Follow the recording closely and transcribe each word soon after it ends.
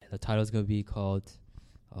The title is going to be called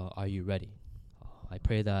Are You Ready? I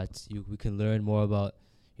pray that we can learn more about,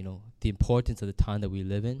 the importance of the time that we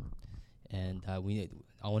live in, and I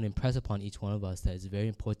want to impress upon each one of us that it's very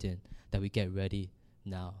important that we get ready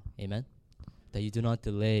now. Amen? That you do not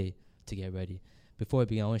delay to get ready. Before I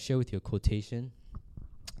begin, I want to share with you a quotation.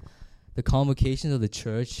 The convocations of the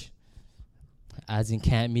church, as in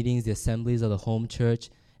camp meetings, the assemblies of the home church,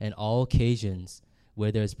 and all occasions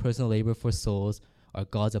where there is personal labor for souls, are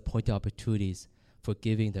God's appointed opportunities for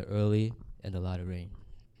giving the early and the latter rain.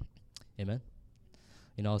 Amen?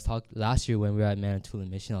 I was talking last year when we were at Manitoulin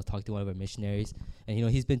Mission. I was talking to one of our missionaries, and how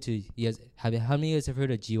many of you guys have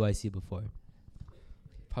heard of GYC before?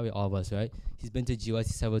 Probably all of us, right? He's been to GYC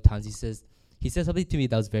several times. He said something to me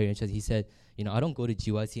that was very interesting. He said, I don't go to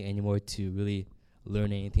GYC anymore to really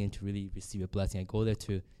learn anything, to really receive a blessing. I go there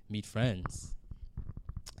to meet friends.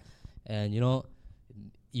 And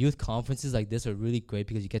youth conferences like this are really great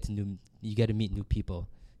because you get to meet new people.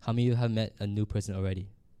 How many of you have met a new person already?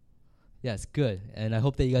 Yes, good. And I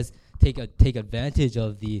hope that you guys take advantage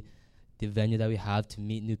of the venue that we have to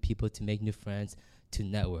meet new people, to make new friends, to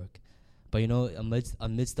network. But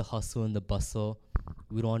amidst the hustle and the bustle,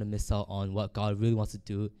 we don't want to miss out on what God really wants to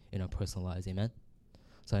do in our personal lives. Amen?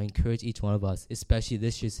 So I encourage each one of us, especially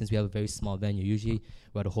this year since we have a very small venue. Usually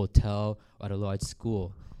we're at a hotel or at a large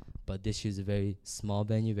school. But this year is a very small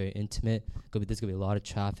venue, very intimate. There's going to be a lot of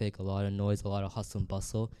traffic, a lot of noise, a lot of hustle and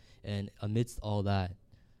bustle. And amidst all that,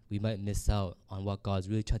 we might miss out on what God's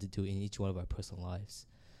really trying to do in each one of our personal lives.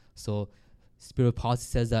 So Spirit of Prophecy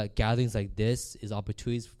says that gatherings like this is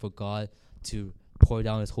opportunities for God to pour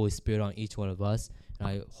down His Holy Spirit on each one of us. And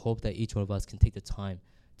I hope that each one of us can take the time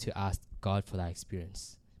to ask God for that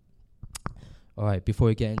experience. All right, before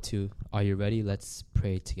we get into Are You Ready? Let's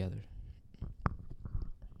pray together.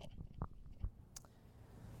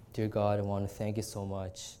 Dear God, I want to thank you so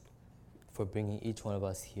much for bringing each one of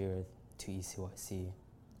us here to ECYC.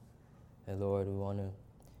 And Lord, we want to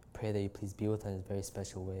pray that you please be with us in a very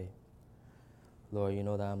special way. Lord, you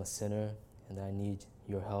know that I'm a sinner and that I need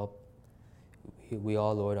your help. We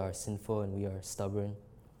all, Lord, are sinful and we are stubborn.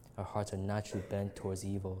 Our hearts are naturally bent towards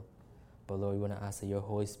evil. But Lord, we want to ask that your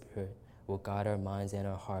Holy Spirit will guide our minds and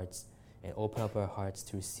our hearts and open up our hearts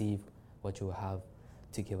to receive what you will have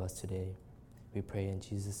to give us today. We pray in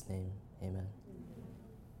Jesus' name. Amen.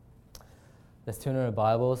 Let's turn our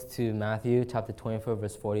Bibles to Matthew chapter 24,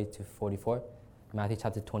 verse 40 to 44. Matthew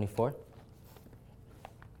chapter 24.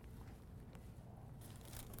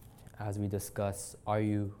 As we discuss, are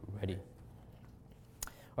you ready?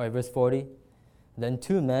 All right, verse 40. Then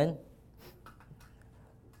two men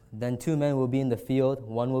will be in the field,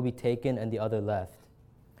 one will be taken and the other left.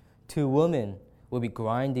 Two women will be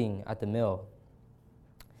grinding at the mill,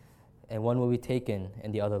 and one will be taken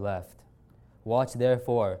and the other left. Watch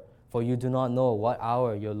therefore, for you do not know what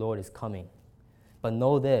hour your Lord is coming. But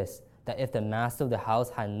know this, that if the master of the house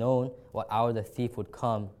had known what hour the thief would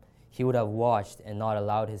come, he would have watched and not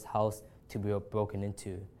allowed his house to be broken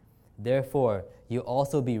into. Therefore, you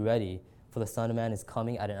also be ready, for the Son of Man is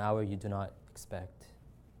coming at an hour you do not expect.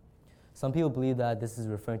 Some people believe that this is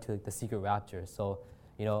referring to the secret rapture. So,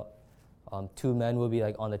 two men will be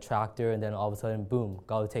on the tractor, and then all of a sudden, boom,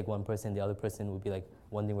 God will take one person, the other person will be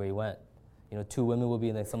wondering where he went. Two women will be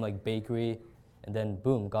in some bakery, and then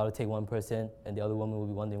boom, God will take one person, and the other woman will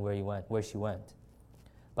be wondering where she went.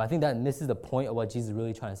 But I think that misses the point of what Jesus is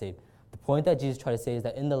really trying to say. The point that Jesus tried to say is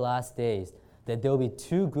that in the last days, that there will be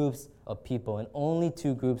two groups of people, and only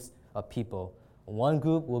two groups of people. One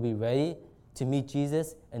group will be ready to meet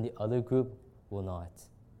Jesus, and the other group will not.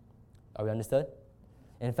 Are we understood?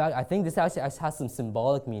 In fact, I think this actually has some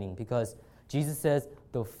symbolic meaning, because Jesus says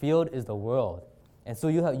the field is the world. And so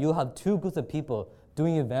you have two groups of people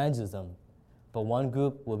doing evangelism, but one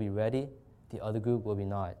group will be ready, the other group will be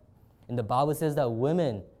not. And the Bible says that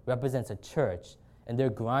women represents a church, and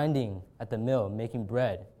they're grinding at the mill, making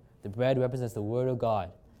bread. The bread represents the Word of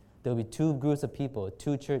God. There will be two groups of people,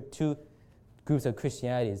 two groups of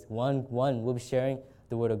Christianities. One will be sharing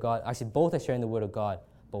the Word of God. Actually, both are sharing the Word of God,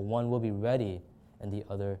 but one will be ready and the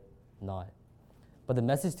other not. But the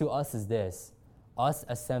message to us is this: us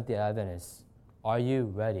as Seventh-day Adventists, are you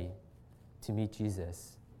ready to meet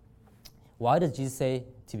Jesus? Why does Jesus say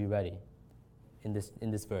to be ready in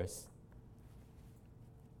this verse?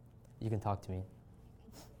 You can talk to me.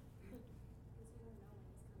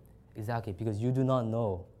 Exactly, because you do not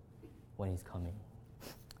know when he's coming.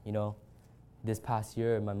 This past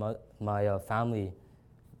year, my family,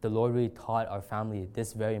 the Lord really taught our family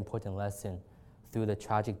this very important lesson through the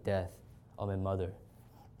tragic death of my mother.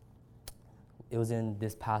 It was in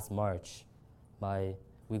this past March.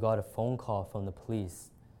 We got a phone call from the police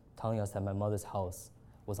telling us that my mother's house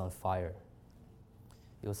was on fire.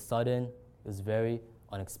 It was sudden, it was very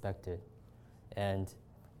unexpected. And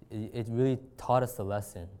it really taught us the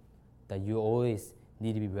lesson that you always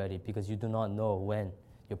need to be ready because you do not know when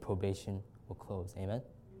your probation will close. Amen?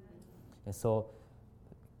 And so,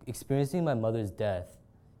 experiencing my mother's death,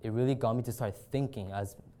 it really got me to start thinking,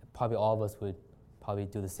 as probably all of us would probably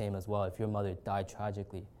do the same as well if your mother died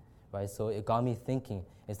tragically, right? So it got me thinking.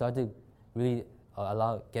 It started to really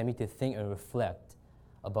get me to think and reflect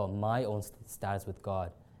about my own status with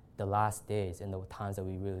God, the last days and the times that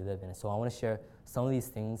we really live in. So I want to share some of these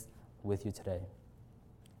things with you today.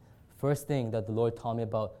 First thing that the Lord taught me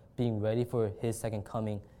about being ready for His second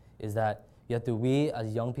coming is that we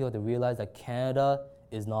as young people have to realize that Canada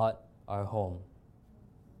is not our home.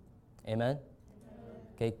 Amen?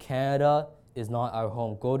 Okay, Canada is not our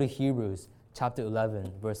home. Go to Hebrews chapter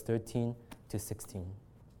 11, verse 13 to 16.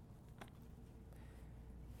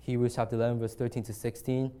 Hebrews chapter 11, verse 13 to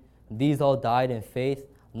 16. These all died in faith,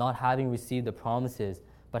 not having received the promises,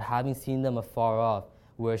 but having seen them afar off,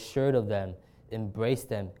 were assured of them, embraced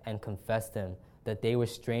them, and confessed them, that they were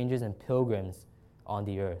strangers and pilgrims on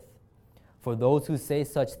the earth. For those who say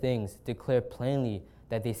such things declare plainly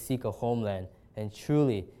that they seek a homeland, and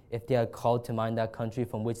truly, if they had called to mind that country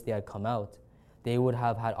from which they had come out, they would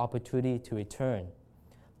have had opportunity to return.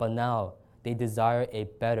 But now they desire a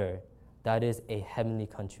better, that is, a heavenly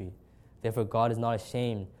country. Therefore God is not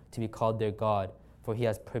ashamed to be called their God, for He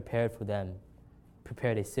has prepared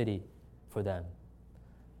a city for them.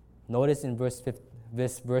 Notice in verse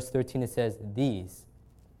 13 it says, these.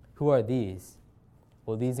 Who are these?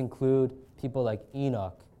 Well, these include people like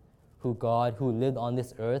Enoch, who lived on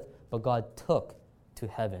this earth, but God took to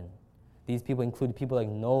heaven. These people include people like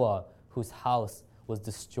Noah, whose house was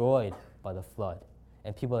destroyed by the flood,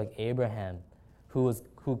 and people like Abraham, who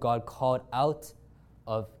God called out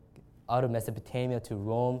of Mesopotamia to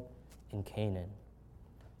roam in Canaan.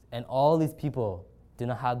 And all these people do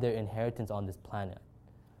not have their inheritance on this planet.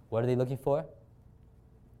 What are they looking for?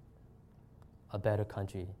 A better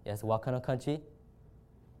country. Yes, what kind of country?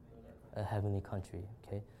 A heavenly country,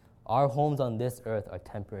 okay? Our homes on this earth are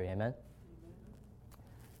temporary, amen?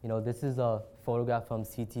 You know, this is a photograph from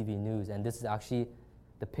CTV News, and this is actually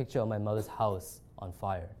the picture of my mother's house on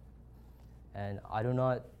fire. And I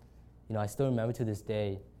still remember to this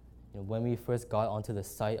day, when we first got onto the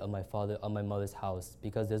site of my mother's house,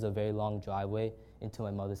 because there's a very long driveway into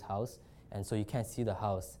my mother's house, and so you can't see the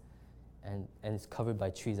house, and it's covered by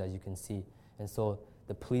trees, as you can see. And so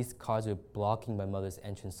the police cars were blocking my mother's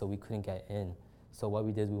entrance, so we couldn't get in. So what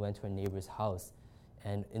we did, we went to our neighbor's house,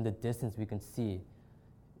 and in the distance we can see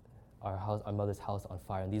our mother's house on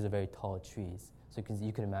fire, and these are very tall trees. So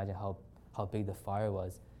you can imagine how big the fire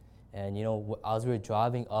was. And as we were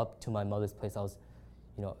driving up to my mother's place, I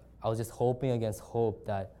was just hoping against hope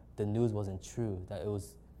that the news wasn't true,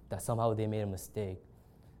 that somehow they made a mistake.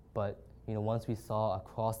 But once we saw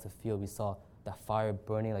across the field, we saw that fire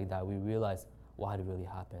burning like that, we realized what had really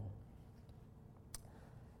happened.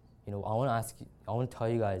 I want to tell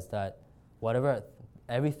you guys that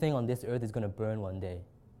everything on this earth is going to burn one day.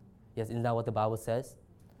 Yes, isn't that what the Bible says?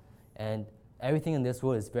 And everything in this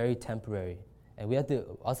world is very temporary. And we have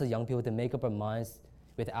to, us as young people, to make up our minds.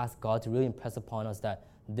 We have to ask God to really impress upon us that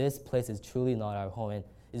this place is truly not our home. And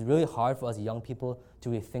it's really hard for us young people to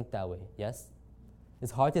really think that way, yes?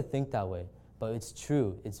 It's hard to think that way, but it's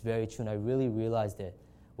true. It's very true, and I really realized it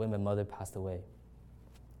when my mother passed away.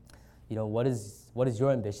 What is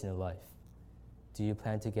your ambition in life? Do you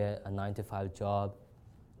plan to get a 9-to-5 job,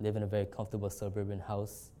 live in a very comfortable suburban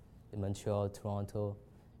house in Montreal, Toronto,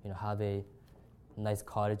 have a nice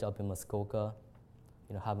cottage up in Muskoka,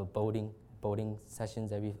 have a boating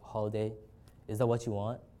sessions every holiday? Is that what you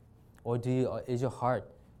want? Or is your heart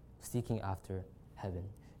seeking after heaven?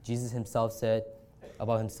 Jesus himself said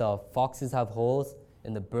about himself, foxes have holes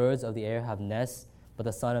and the birds of the air have nests, but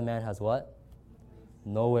the Son of Man has what?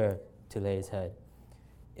 Nowhere to lay his head.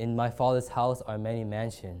 In my Father's house are many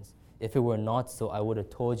mansions. If it were not so, I would have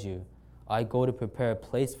told you. I go to prepare a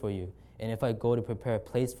place for you. And if I go to prepare a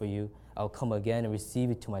place for you, I'll come again and receive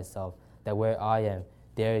you to myself, that where I am,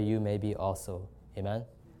 there you may be also. Amen?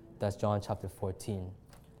 That's John chapter 14.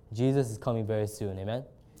 Jesus is coming very soon. Amen?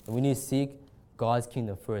 And we need to seek God's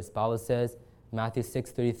kingdom first. Bible says, Matthew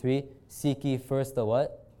 6:33, seek ye first the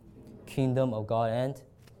what? Kingdom of God and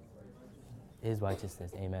His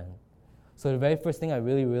righteousness. Amen. So the very first thing I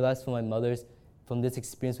really realized from this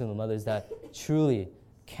experience with my mother is that truly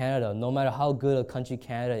Canada, no matter how good a country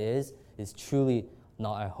Canada is truly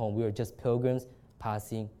not our home. We are just pilgrims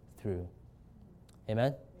passing through.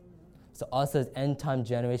 Amen? So us as end-time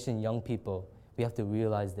generation young people, we have to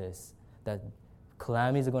realize this, that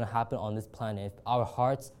calamities are going to happen on this planet. If our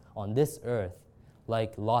hearts on this earth,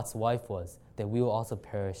 like Lot's wife was, then we will also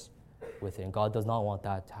perish with it. And God does not want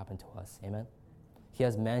that to happen to us. Amen? He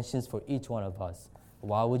has mansions for each one of us.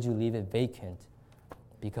 Why would you leave it vacant?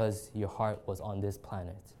 Because your heart was on this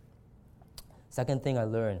planet. Second thing I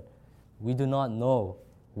learned, we do not know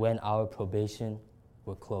when our probation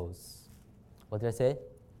will close. What did I say?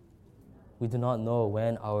 We do not know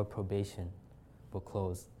when our probation will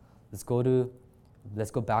close. Let's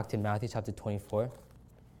go back to Matthew chapter 24.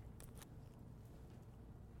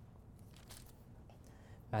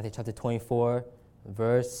 Matthew chapter 24,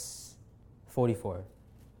 verse 44.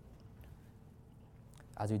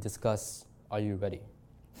 As we discuss, are you ready?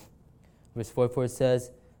 Verse 44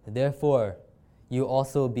 says, therefore, you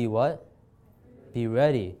also be what? Be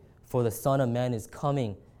ready, for the Son of Man is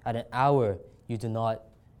coming at an hour you do not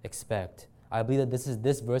expect. I believe that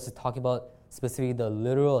this verse is talking about specifically the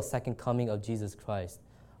literal second coming of Jesus Christ.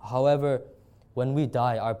 However, when we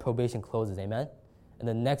die, our probation closes, amen? And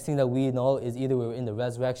the next thing that we know is either we're in the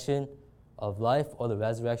resurrection of life or the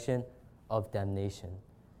resurrection of damnation.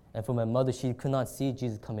 And for my mother, she could not see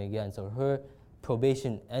Jesus coming again, so her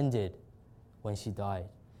probation ended when she died,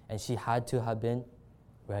 and she had to have been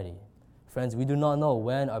ready. Friends, we do not know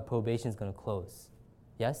when our probation is going to close.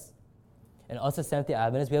 Yes? And us as Seventh-day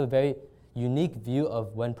Adventists, we have a very unique view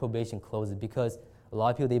of when probation closes, because a lot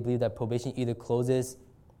of people, they believe that probation either closes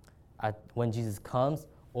when Jesus comes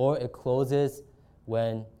or it closes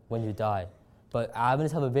when you die. But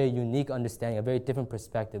Adventists have a very unique understanding, a very different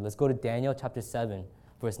perspective. Let's go to Daniel chapter 7,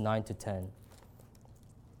 verse 9 to 10.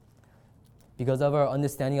 Because of our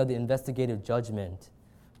understanding of the investigative judgment,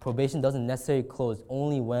 probation doesn't necessarily close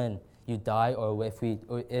only when you die or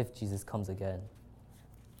if Jesus comes again.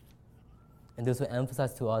 And this will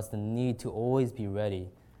emphasize to us the need to always be ready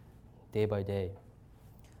day by day.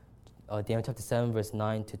 Daniel chapter 7, verse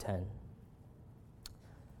 9 to 10.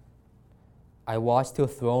 I watched till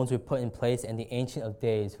thrones were put in place and the Ancient of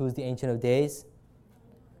Days. Who's the Ancient of Days?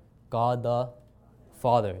 God the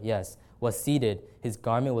Father, yes, was seated. His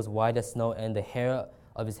garment was white as snow, and the hair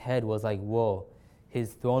of his head was like wool.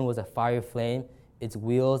 His throne was a fiery flame, its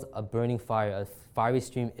wheels a burning fire. A fiery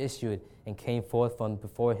stream issued and came forth from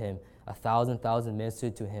before him. 1,000,000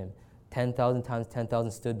 ministered to him. 10,000 times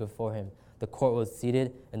 10,000 stood before him. The court was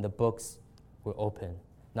seated, and the books were open.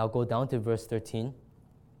 Now go down to verse 13.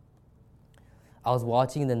 I was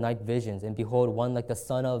watching in the night visions, and behold, one like the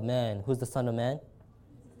Son of Man. Who's the Son of Man?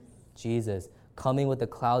 Jesus. Coming with the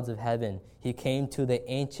clouds of heaven. He came to the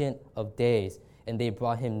Ancient of Days, and they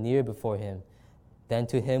brought him near before him. Then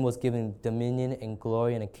to him was given dominion and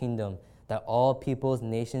glory and a kingdom, that all peoples,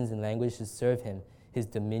 nations, and languages should serve him. His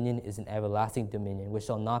dominion is an everlasting dominion, which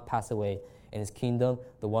shall not pass away, and his kingdom,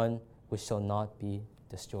 the one which shall not be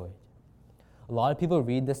destroyed. A lot of people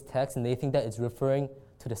read this text, and they think that it's referring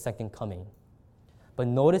to the second coming. But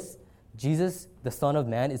notice, Jesus, the Son of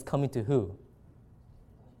Man, is coming to who?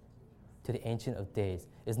 To the Ancient of Days.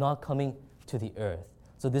 It's not coming to the earth.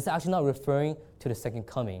 So this is actually not referring to the second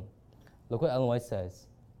coming. Look what Ellen White says.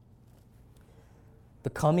 The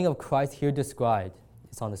coming of Christ here described,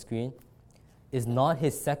 it's on the screen, is not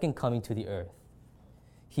his second coming to the earth.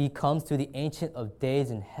 He comes to the Ancient of Days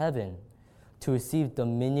in heaven to receive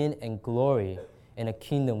dominion and glory in a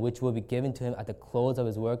kingdom which will be given to him at the close of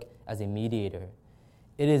his work as a mediator.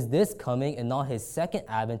 It is this coming and not his second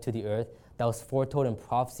advent to the earth that was foretold in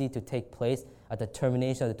prophecy to take place at the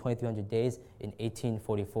termination of the 2300 days in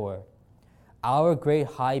 1844. Our great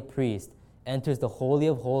high priest enters the Holy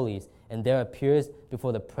of Holies and there appears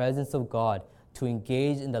before the presence of God to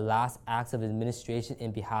engage in the last acts of administration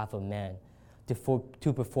in behalf of man,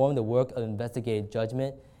 to perform the work of investigative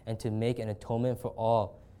judgment, and to make an atonement for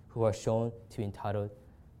all who are shown to be entitled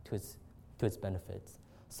to its benefits.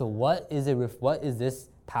 So what is this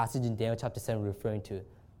passage in Daniel chapter 7 referring to?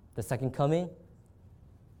 The second coming?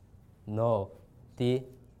 No, the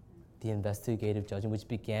investigative judgment, which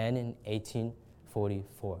began in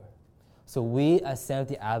 1844. So we as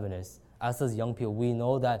Seventh-day Adventists, as young people, we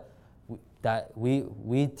know that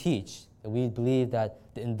we teach and we believe that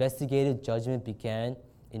the investigative judgment began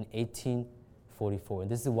in 1844.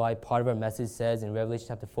 And this is why part of our message says in Revelation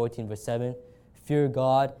chapter 14, verse 7, fear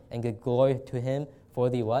God and give glory to him, for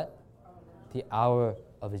the what? The hour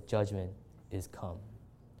of his judgment is come.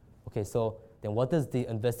 Okay, so then what does the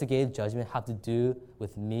investigative judgment have to do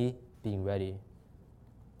with me being ready?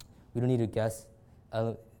 We don't need to guess.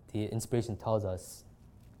 The inspiration tells us.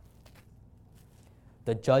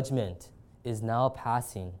 The judgment is now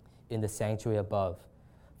passing in the sanctuary above.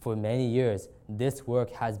 For many years, this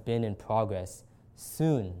work has been in progress.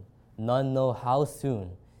 Soon, none know how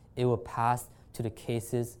soon it will pass to the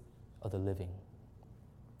cases of the living.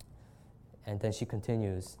 And then she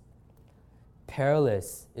continues,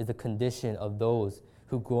 perilous is the condition of those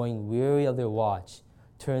who, growing weary of their watch,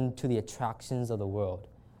 turn to the attractions of the world,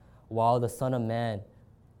 while the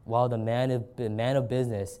man of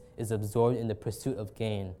business is absorbed in the pursuit of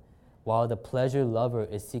gain, while the pleasure lover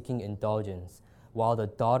is seeking indulgence, while the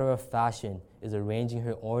daughter of fashion is arranging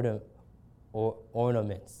her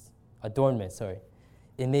adornments.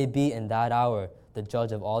 It may be in that hour the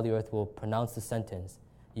judge of all the earth will pronounce the sentence,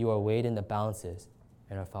 you are weighed in the balances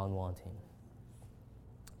and are found wanting.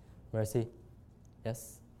 Mercy?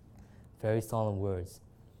 Yes? Very solemn words.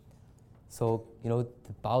 So, the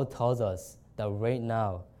Bible tells us that right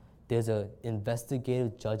now there's an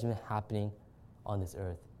investigative judgment happening on this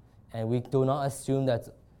earth. And we do not assume that's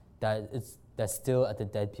still at the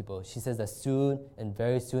dead people. She says that soon and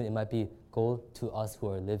very soon it might be go to us who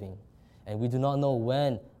are living. And we do not know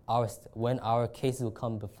when our cases will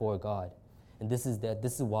come before God. And this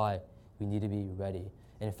is why we need to be ready.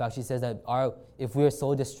 And in fact, she says that if we are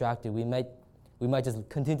so distracted, we might just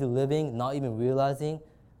continue living, not even realizing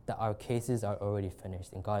that our cases are already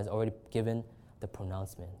finished and God has already given the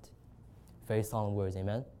pronouncement. Very solemn words,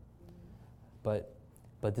 amen? But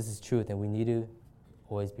this is truth, and we need to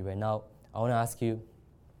always be ready. Now, I want to ask you,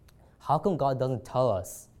 how come God doesn't tell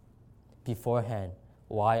us beforehand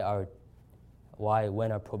when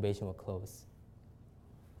our probation will close?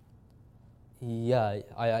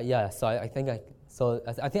 So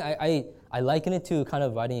I think I liken it to kind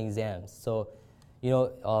of writing exams. So,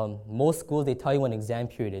 most schools, they tell you when exam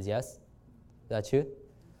period is, yes? Is that true?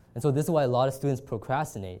 And so this is why a lot of students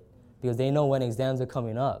procrastinate, because they know when exams are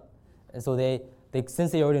coming up. And so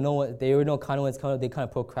since they already know kind of when it's coming up, they kind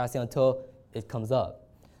of procrastinate until it comes up.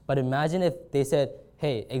 But imagine if they said,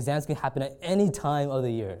 hey, exams can happen at any time of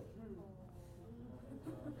the year.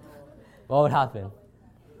 What would happen?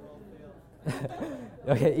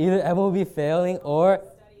 Okay, either everyone will be failing or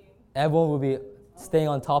everyone will be staying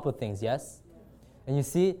on top of things, yes? And you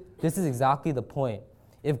see, this is exactly the point.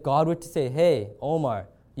 If God were to say, hey, Omar,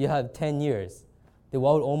 you have 10 years, then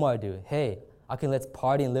what would Omar do? Hey, let's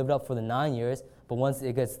party and live it up for the 9 years, but once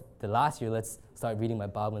it gets the last year, let's start reading my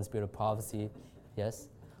Bible and spirit of prophecy, yes?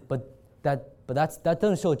 But that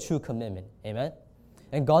doesn't show true commitment, amen?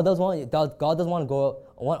 And God doesn't want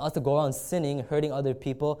us to go around sinning, hurting other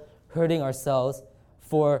people, hurting ourselves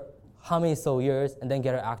for how many so years, and then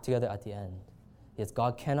get our act together at the end. Yes,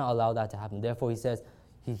 God cannot allow that to happen. Therefore, he says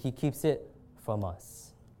he keeps it from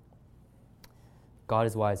us. God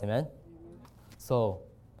is wise, amen? So,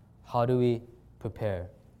 how do we prepare?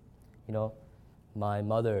 My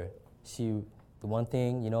mother, the one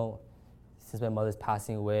thing, since my mother's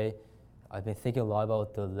passing away, I've been thinking a lot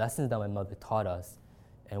about the lessons that my mother taught us.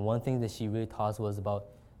 And one thing that she really taught us was about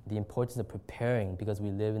the importance of preparing, because we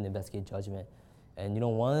live in investigative judgment. And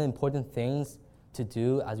one of the important things to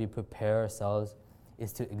do as we prepare ourselves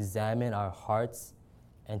is to examine our hearts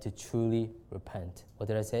and to truly repent. What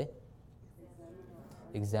did I say?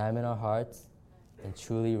 Examine our hearts and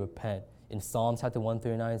truly repent. In Psalms chapter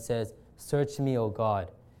 139 it says, search me, O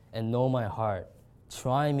God, and know my heart.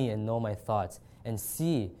 Try me and know my thoughts, and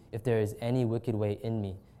see if there is any wicked way in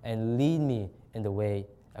me, and lead me in the way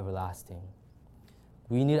everlasting.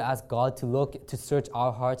 We need to ask God to search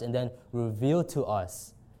our hearts and then reveal to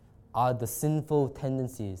us the sinful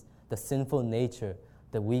tendencies, the sinful nature,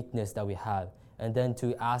 the weakness that we have, and then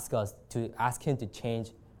to ask Him to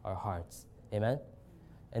change our hearts. Amen?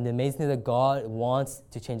 And the amazing thing that God wants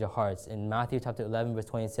to change our hearts. In Matthew chapter 11, verse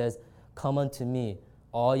 20, it says, come unto me,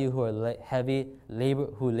 all you who are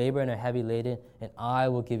who labor and are heavy laden, and I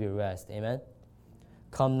will give you rest. Amen?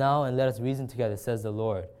 Come now and let us reason together, says the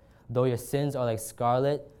Lord. Though your sins are like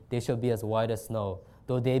scarlet, they shall be as white as snow.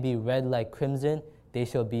 Though they be red like crimson, they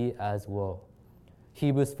shall be as wool.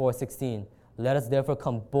 Hebrews 4:16. Let us therefore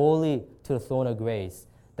come boldly to the throne of grace,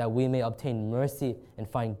 that we may obtain mercy and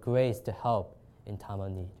find grace to help in time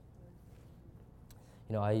of need.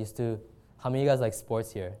 How many of you guys like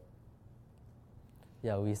sports here?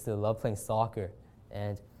 Yeah, we used to love playing soccer.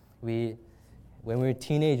 And when we were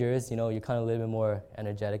teenagers, you're kind of a little bit more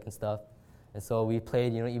energetic and stuff. And so we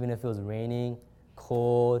played, even if it was raining,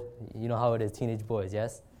 cold, you know how it is, teenage boys,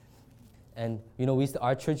 yes? And,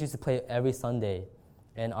 our church used to play every Sunday.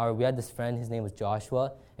 And we had this friend, his name was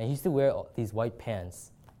Joshua, and he used to wear these white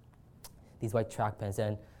pants, these white track pants.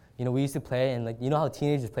 And, we used to play, and how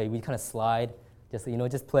teenagers play, we kind of slide, just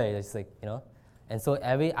play, just And so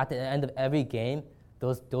at the end of every game,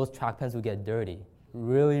 those track pants would get dirty,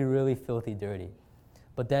 really, really filthy dirty.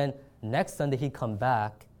 But then next Sunday he'd come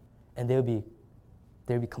back, and they would be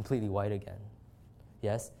they'll be completely white again.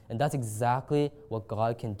 Yes? And that's exactly what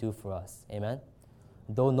God can do for us. Amen?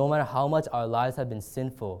 Though no matter how much our lives have been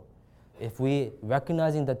sinful, if we,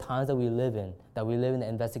 recognizing the times that we live in the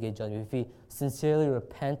investigate judgment, if we sincerely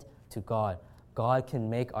repent to God, God can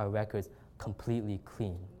make our records completely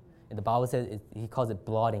clean. And the Bible says he calls it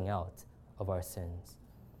blotting out of our sins.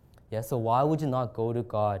 Yeah, so why would you not go to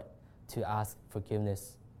God to ask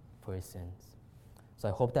forgiveness for your sins? So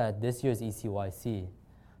I hope that at this year's ECYC,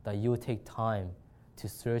 that you will take time to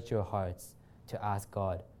search your hearts, to ask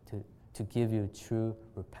God to give you true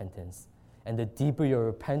repentance. And the deeper your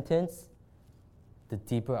repentance, the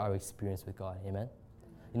deeper our experience with God. Amen?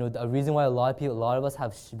 You know, the reason why a lot of us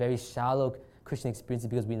have very shallow Christian experiences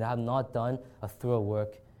because we have not done a thorough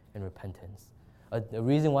work in repentance. The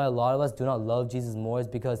reason why a lot of us do not love Jesus more is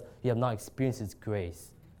because you have not experienced His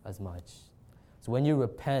grace as much. So when you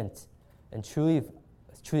repent and truly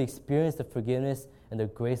experience the forgiveness and the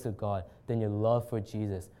grace of God, then your love for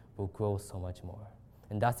Jesus will grow so much more.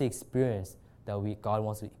 And that's the experience that God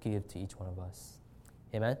wants to give to each one of us.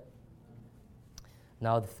 Amen?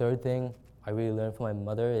 Now the third thing I really learned from my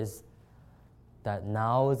mother is that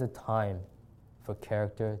now is the time for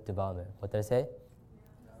character development. What did I say?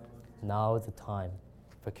 Now is the time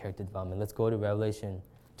for character development. Let's go to Revelation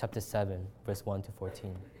chapter 7, verse 1 to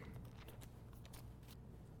 14.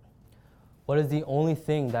 What is the only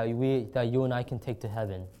thing that you and I can take to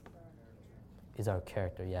heaven? Is our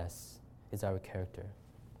character, yes. Is our character.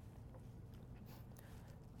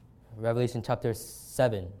 Revelation chapter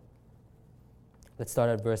 7. Let's start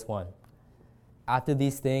at verse 1. After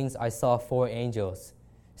these things I saw 4 angels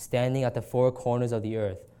standing at the 4 corners of the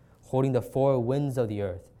earth, holding the 4 winds of the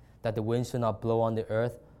earth, that the wind should not blow on the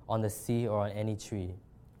earth, on the sea, or on any tree.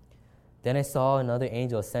 Then I saw another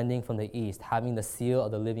angel ascending from the east, having the seal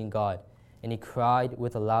of the living God, and he cried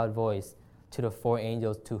with a loud voice to the 4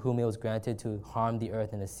 angels to whom it was granted to harm the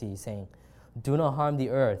earth and the sea, saying, do not harm the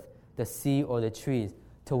earth, the sea, or the trees,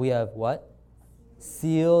 till we have what?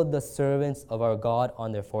 Sealed the servants of our God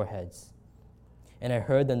on their foreheads. And I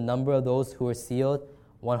heard the number of those who were sealed,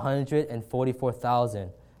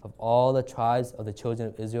 144,000 of all the tribes of the children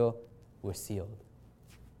of Israel were sealed.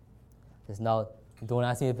 Now, don't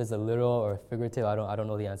ask me if it's a literal or figurative. I don't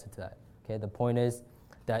know the answer to that. Okay, the point is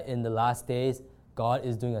that in the last days, God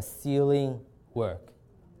is doing a sealing work.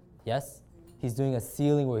 Yes? He's doing a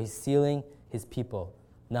sealing work. He's sealing His people.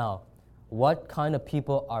 Now, what kind of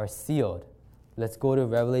people are sealed? Let's go to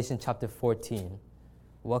Revelation chapter 14.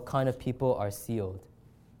 What kind of people are sealed?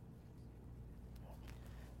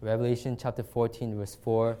 Revelation chapter 14, verse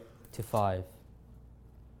 4 to 5.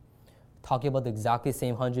 Talking about the exactly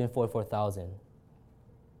same 144,000.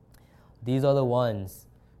 These are the ones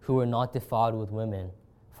who were not defiled with women,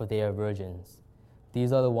 for they are virgins.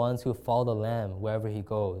 These are the ones who follow the Lamb wherever He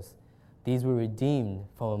goes. These were redeemed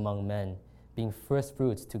from among men, being first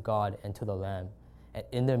fruits to God and to the Lamb. And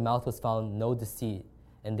in their mouth was found no deceit,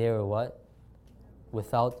 and they were what?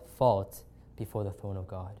 Without fault before the throne of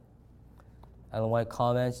God. Ellen White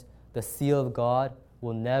comments, the seal of God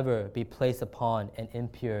will never be placed upon an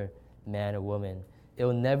impure man or woman. It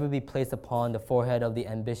will never be placed upon the forehead of the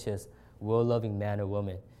ambitious, world-loving man or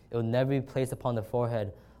woman. It will never be placed upon the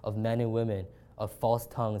forehead of men and women of false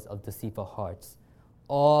tongues, of deceitful hearts.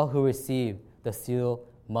 All who receive the seal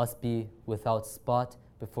must be without spot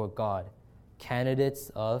before God, candidates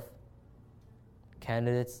of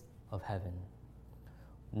heaven.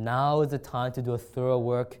 Now is the time to do a thorough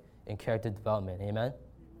work in character development. Amen?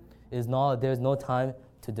 There's no time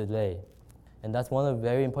to delay. And that's one of the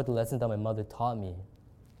very important lessons that my mother taught me.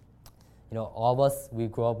 You know, all of us, we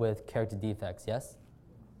grow up with character defects, yes?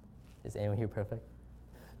 Is anyone here perfect?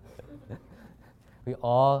 We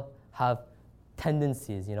all have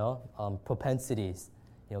tendencies, propensities,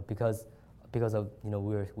 because of,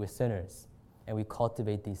 we're sinners. And we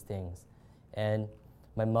cultivate these things. And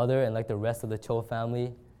my mother, and like the rest of the Cho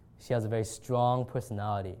family, she has a very strong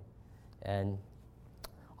personality. And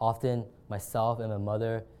often myself and my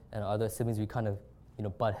mother and our other siblings, we kind of,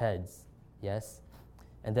 butt heads, yes?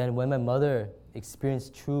 And then when my mother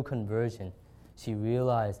experienced true conversion, she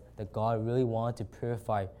realized that God really wanted to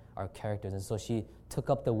purify our characters. And so she took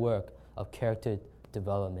up the work of character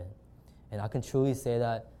development. And I can truly say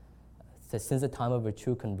that since the time of her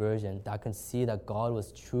true conversion, I can see that God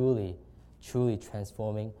was truly, truly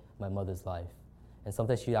transforming my mother's life. And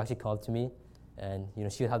sometimes she'd actually come up to me, and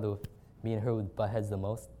she would have me and her would butt heads the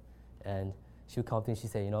most. And she would come up to me and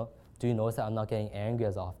she'd say, do you notice that I'm not getting angry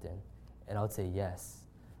as often? And I would say yes,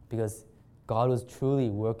 because God was truly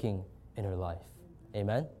working in her life.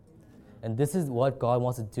 Amen? And this is what God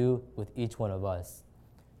wants to do with each one of us.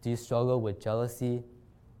 Do you struggle with jealousy,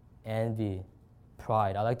 envy,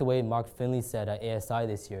 pride. I like the way Mark Finley said at ASI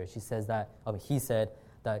this year. He said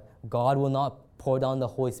that God will not pour down the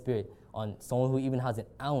Holy Spirit on someone who even has an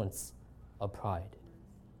ounce of pride.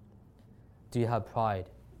 Do you have pride?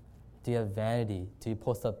 Do you have vanity? Do you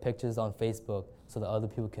post up pictures on Facebook so that other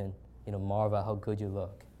people can, marvel at how good you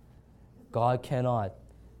look? God cannot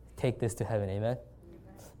take this to heaven, amen?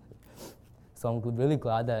 So I'm really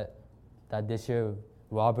glad that this year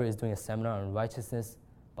Robert is doing a seminar on righteousness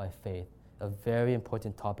by faith, a very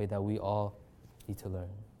important topic that we all need to learn.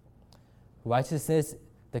 Righteousness,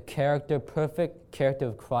 the perfect character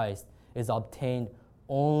of Christ, is obtained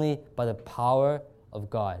only by the power of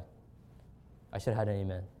God. I should have had an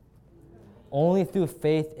amen. Only through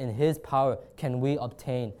faith in His power can we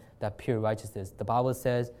obtain that pure righteousness. The Bible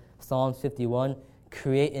says, Psalms 51,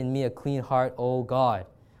 create in me a clean heart, O God,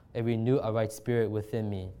 and renew a right spirit within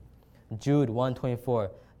me. Jude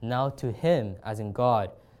 1:24, now to Him, as in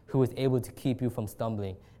God, who is able to keep you from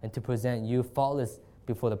stumbling and to present you faultless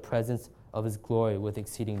before the presence of His glory with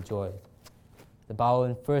exceeding joy. The Bible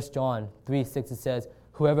in 1 John 3:6, it says,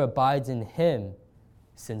 whoever abides in Him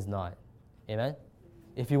sins not. Amen?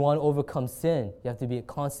 If you want to overcome sin, you have to be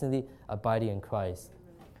constantly abiding in Christ.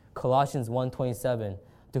 Colossians 1:27,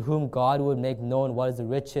 to whom God would make known what is the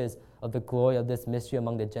riches of the glory of this mystery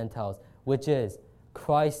among the Gentiles, which is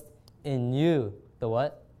Christ in you, the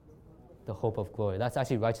what? The hope of glory. That's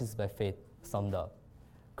actually righteousness by faith summed up.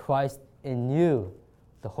 Christ in you,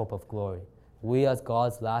 the hope of glory. We as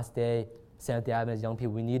God's last day, Seventh-day Adventist young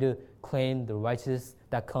people, we need to claim the righteousness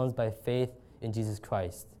that comes by faith in Jesus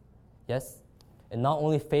Christ. Yes? And not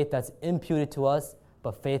only faith that's imputed to us,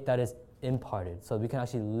 but faith that is imparted, so we can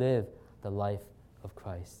actually live the life of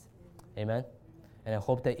Christ. Amen? And I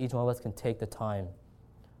hope that each one of us can take the time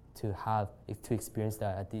to experience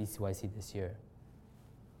that at the ECYC this year.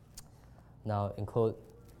 Now, in close,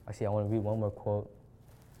 actually, I want to read one more quote.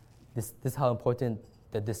 This is how important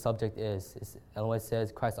that this subject is. Ellen White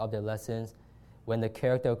says, Christ's object lessons, when the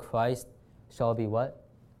character of Christ shall be what?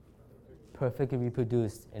 Perfectly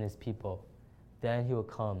reproduced in His people. Then He will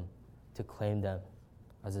come to claim them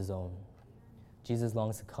as His own. Jesus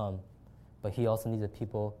longs to come, but He also needs a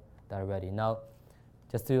people that are ready. Now,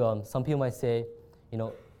 just to, some people might say,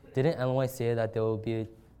 didn't Ellen White say that there will be,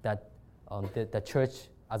 that the church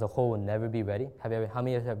as a whole will never be ready? How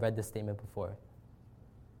many of you have read this statement before?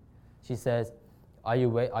 She says, are you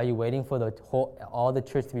waiting for all the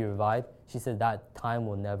church to be revived? She said that time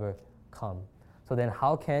will never come. So then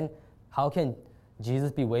how can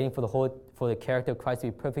Jesus be waiting for the character of Christ to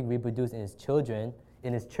be perfectly reproduced in His children,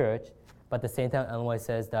 in His church, but at the same time Ellen White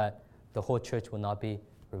says that the whole church will not be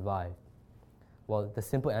revived? Well, the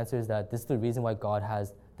simple answer is that this is the reason why God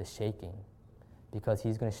has the shaking, because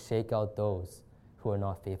He's going to shake out those who are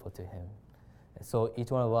not faithful to Him. And so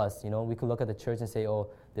each one of us, we could look at the church and say, oh,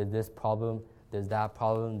 there's this problem, there's that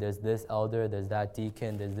problem, there's this elder, there's that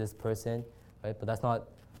deacon, there's this person, right? But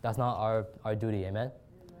that's not our duty, amen?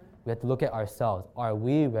 We have to look at ourselves. Are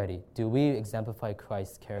we ready? Do we exemplify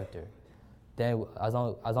Christ's character? Then as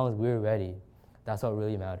long as we're ready, that's what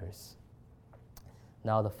really matters.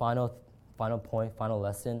 Now the final point, final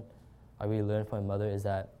lesson I really learned from my mother is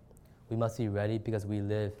that we must be ready because we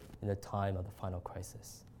live in the time of the final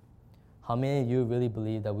crisis. How many of you really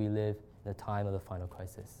believe that we live in the time of the final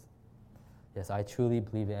crisis? Yes, I truly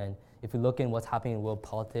believe it. And if you look in what's happening in world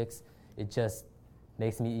politics, it just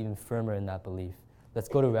makes me even firmer in that belief. Let's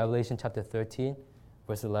go to Revelation chapter 13,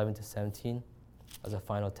 verse 11 to 17 as a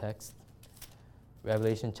final text.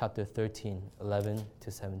 Revelation chapter 13, 11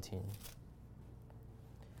 to 17.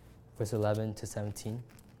 Verse 11 to 17.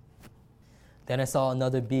 Then I saw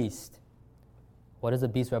another beast. What does a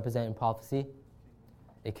beast represent in prophecy?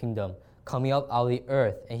 A kingdom. Coming up out of the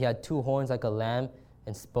earth, and he had two horns like a lamb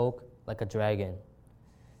and spoke like a dragon.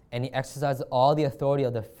 And he exercised all the authority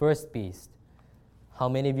of the first beast. How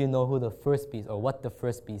many of you know who the first beast, or what the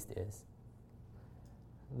first beast is?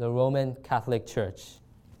 The Roman Catholic Church.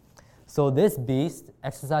 So this beast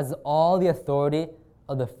exercises all the authority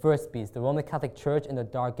of the first beast. The Roman Catholic Church in the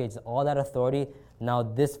Dark Ages, all that authority. Now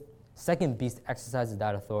this second beast exercises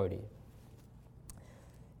that authority.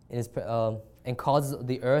 It is, and causes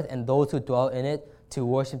the earth and those who dwell in it to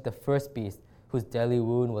worship the first beast, whose deadly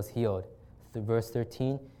wound was healed. Verse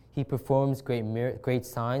 13, he performs great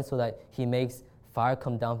signs so that he makes fire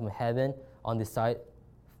come down from heaven on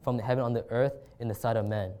the earth in the sight of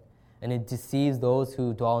men. And it deceives those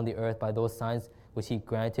who dwell on the earth by those signs which he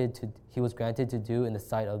was granted to do in the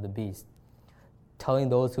sight of the beast, telling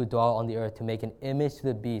those who dwell on the earth to make an image to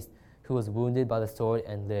the beast who was wounded by the sword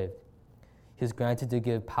and lived. He was granted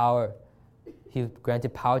power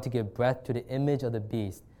to give breath to the image of the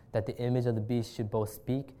beast, that the image of the beast should both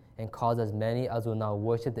speak and cause as many as will not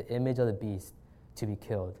worship the image of the beast to be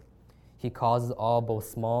killed. He causes all, both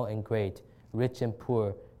small and great, rich and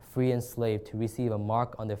poor, free and slave, to receive a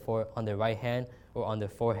mark on their right hand or on their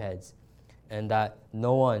foreheads, and that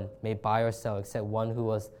no one may buy or sell except one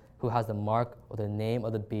who has the mark or the name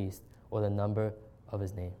of the beast or the number of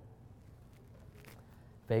his name.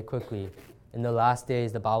 Very quickly, in the last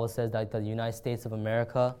days, the Bible says that the United States of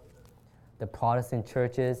America, the Protestant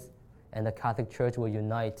churches, and the Catholic Church will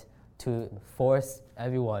unite to force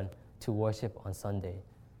everyone to worship on Sunday.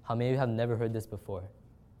 How many of you have never heard this before?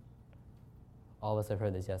 All of us have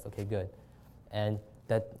heard this, yes. Okay, good. And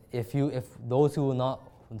that if those who will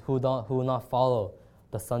not follow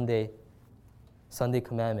the Sunday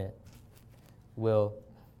commandment will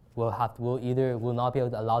not be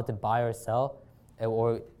allowed to buy or sell,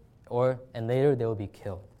 and later they will be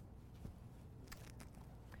killed.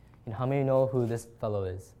 And how many know who this fellow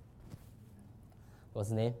is? What's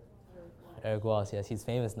his name? Eric Walsh. Yes, he's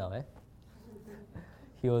famous now, eh?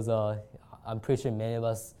 He was. I'm pretty sure many of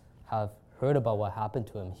us have heard about what happened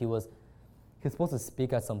to him. He was supposed to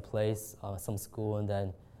speak at some place, some school, and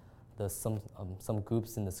then some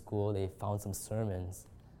groups in the school, they found some sermons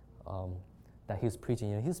that he was preaching.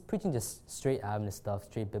 You know, he was preaching just straight Adventist stuff,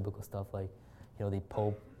 straight biblical stuff, like, you know,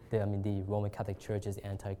 the Roman Catholic Church is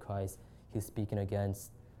Antichrist. He was speaking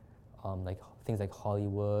against things like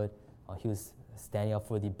Hollywood. He was standing up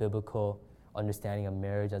for the biblical understanding of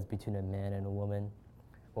marriage as between a man and a woman.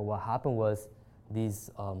 But what happened was these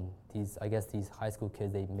high school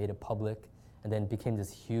kids, they made it public, and then it became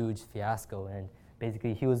this huge fiasco. And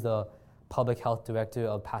basically, he was the public health director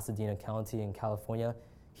of Pasadena County in California.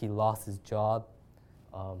 He lost his job,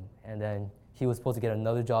 and then he was supposed to get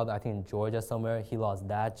another job, I think in Georgia somewhere. He lost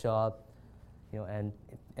that job, you know. And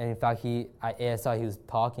in fact, at ASI he was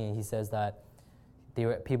talking, and he says that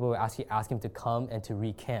people were actually asking him to come and to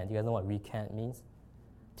recant. You guys know what recant means?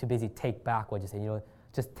 To basically take back what you say. You know,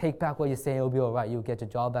 just take back what you're saying, it'll be all right. You'll get your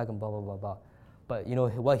job back and blah, blah, blah, blah. But, you know,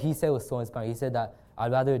 what he said was so inspiring. He said that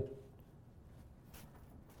I'd rather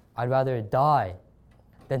die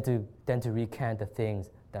than to recant the things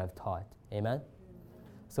that I've taught. Amen?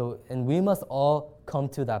 So, and we must all come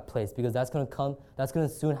to that place, because that's going to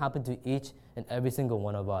soon happen to each and every single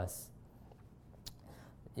one of us.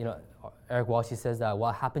 You know, Eric Walsh says that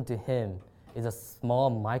what happened to him is a small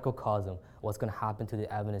microcosm of what's going to happen to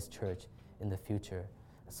the Adventist church in the future.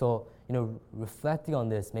 So, you know, reflecting on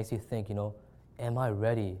this makes you think, you know, am I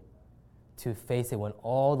ready to face it when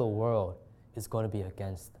all the world is going to be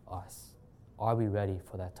against us? Are we ready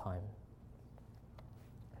for that time?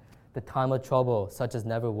 The time of trouble, such as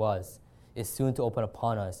never was, is soon to open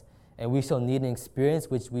upon us, and we shall need an experience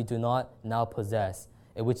which we do not now possess,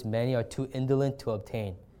 and which many are too indolent to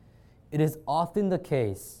obtain. It is often the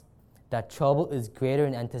case that trouble is greater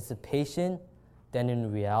in anticipation than in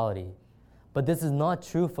reality. But this is not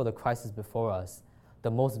true for the crisis before us.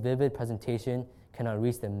 The most vivid presentation cannot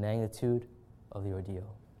reach the magnitude of the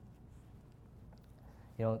ordeal.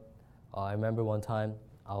 You know, I remember one time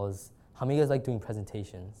how many of you guys like doing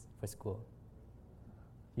presentations for school?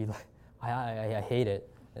 I hate it.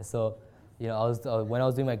 And so, you know, when I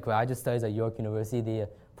was doing my graduate studies at York University, the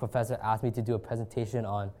professor asked me to do a presentation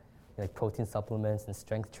on like protein supplements and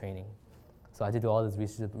strength training. So I had to do all this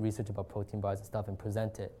research about protein bars and stuff and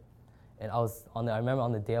present it. And I remember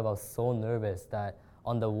on the day I was so nervous that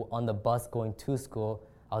on the bus going to school,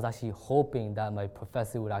 I was actually hoping that my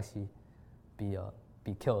professor would actually be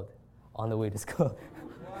killed on the way to school.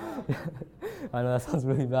 I know that sounds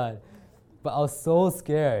really bad, but I was so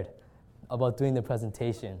scared about doing the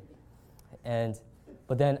presentation.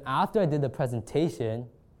 But then after I did the presentation,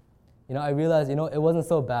 you know, I realized, you know, it wasn't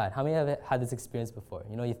so bad. How many have had this experience before?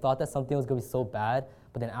 You know, you thought that something was going to be so bad,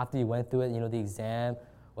 but then after you went through it, you know, the exam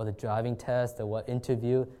or the driving test or what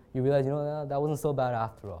interview, you realize, you know, that wasn't so bad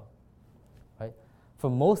after all, right? For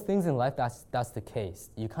most things in life, that's the case.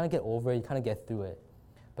 You kind of get over it, you kind of get through it.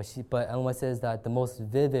 But Ellen White says that the most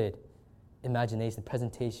vivid imagination,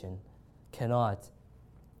 presentation, cannot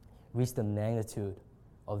reach the magnitude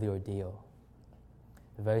of the ordeal.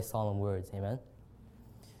 Very solemn words, amen?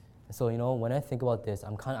 And so, you know, when I think about this,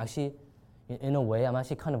 I'm kind of actually, in a way, I'm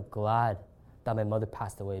actually kind of glad that my mother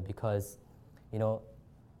passed away, because, you know,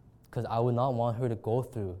 because I would not want her to go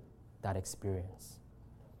through that experience.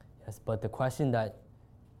 Yes, but the question that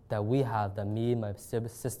we have, that me, my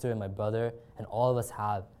sister, and my brother, and all of us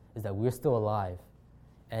have, is that we're still alive.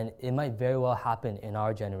 And it might very well happen in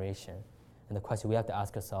our generation. And the question we have to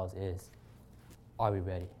ask ourselves is, are we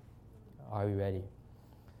ready? Are we ready?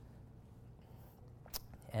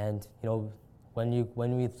 And, you know,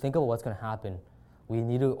 when we think about what's going to happen, we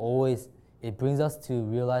need to always, it brings us to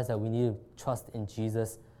realize that we need to trust in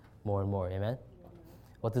Jesus more and more. Amen?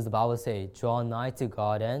 What does the Bible say? Draw nigh to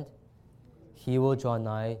God and He will draw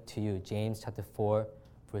nigh to you. James chapter 4,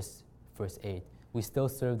 verse 8. We still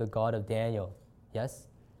serve the God of Daniel. Yes?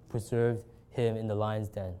 Preserved him in the lion's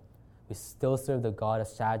den. We still serve the God of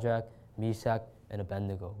Shadrach, Meshach, and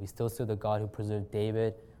Abednego. We still serve the God who preserved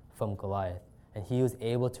David from Goliath. And He was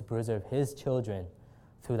able to preserve His children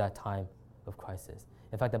through that time of crisis.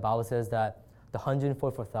 In fact, the Bible says that the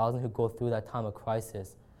 144,000 who go through that time of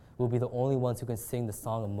crisis will be the only ones who can sing the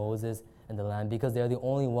song of Moses and the Lamb, because they're the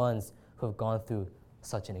only ones who have gone through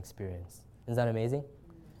such an experience. Isn't that amazing?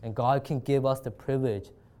 And God can give us the privilege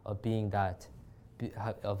of being that,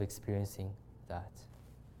 of experiencing that.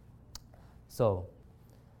 So,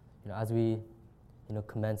 as we,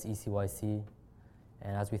 commence ECYC,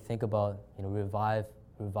 and as we think about,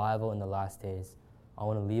 revival in the last days, I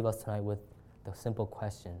want to leave us tonight with the simple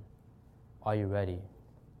question: are you ready?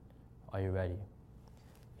 Are you ready?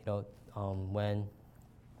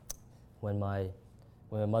 When my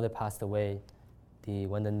mother passed away,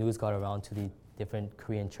 when the news got around to the different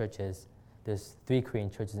Korean churches, there's 3 Korean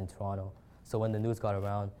churches in Toronto. So when the news got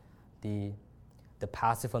around, the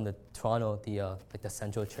pastor from the Toronto, the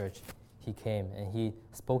central church, he came and he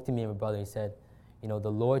spoke to me and my brother. He said,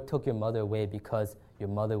 the Lord took your mother away because your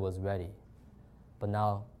mother was ready. But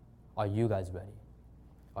now, are you guys ready?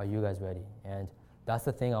 Are you guys ready? And that's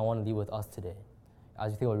the thing I want to leave with us today.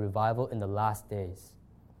 As we think about revival in the last days,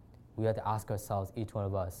 we have to ask ourselves, each one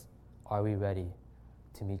of us, are we ready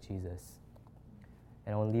to meet Jesus?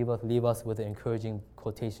 And I want to leave us with an encouraging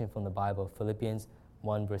quotation from the Bible, Philippians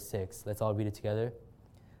 1, verse 6. Let's all read it together.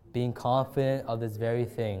 Being confident of this very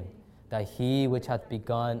thing, that He which hath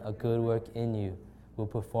begun a good work in you will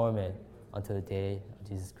perform it until the day of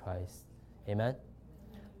Jesus Christ. Amen?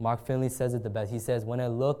 Mark Finley says it the best. He says, when I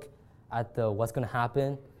look at what's going to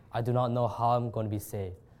happen, I do not know how I'm going to be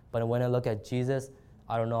saved. But when I look at Jesus,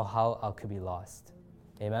 I don't know how I could be lost.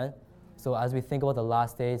 Amen? So as we think about the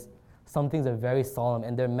last days, some things are very solemn,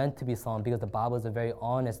 and they're meant to be solemn because the Bible is a very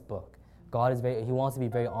honest book. He wants to be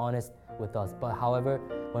very honest with us. But however,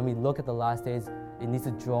 when we look at the last days, it needs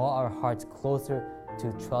to draw our hearts closer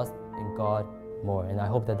to trust in God more. And I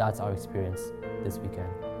hope that that's our experience this weekend.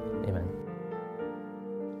 Amen.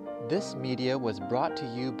 This media was brought to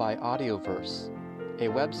you by Audioverse, a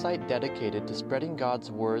website dedicated to spreading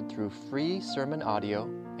God's Word through free sermon audio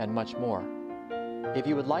and much more. If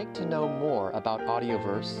you would like to know more about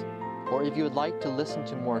Audioverse, or if you would like to listen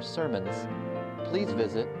to more sermons, please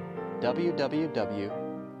visit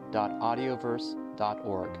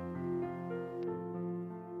www.audioverse.org.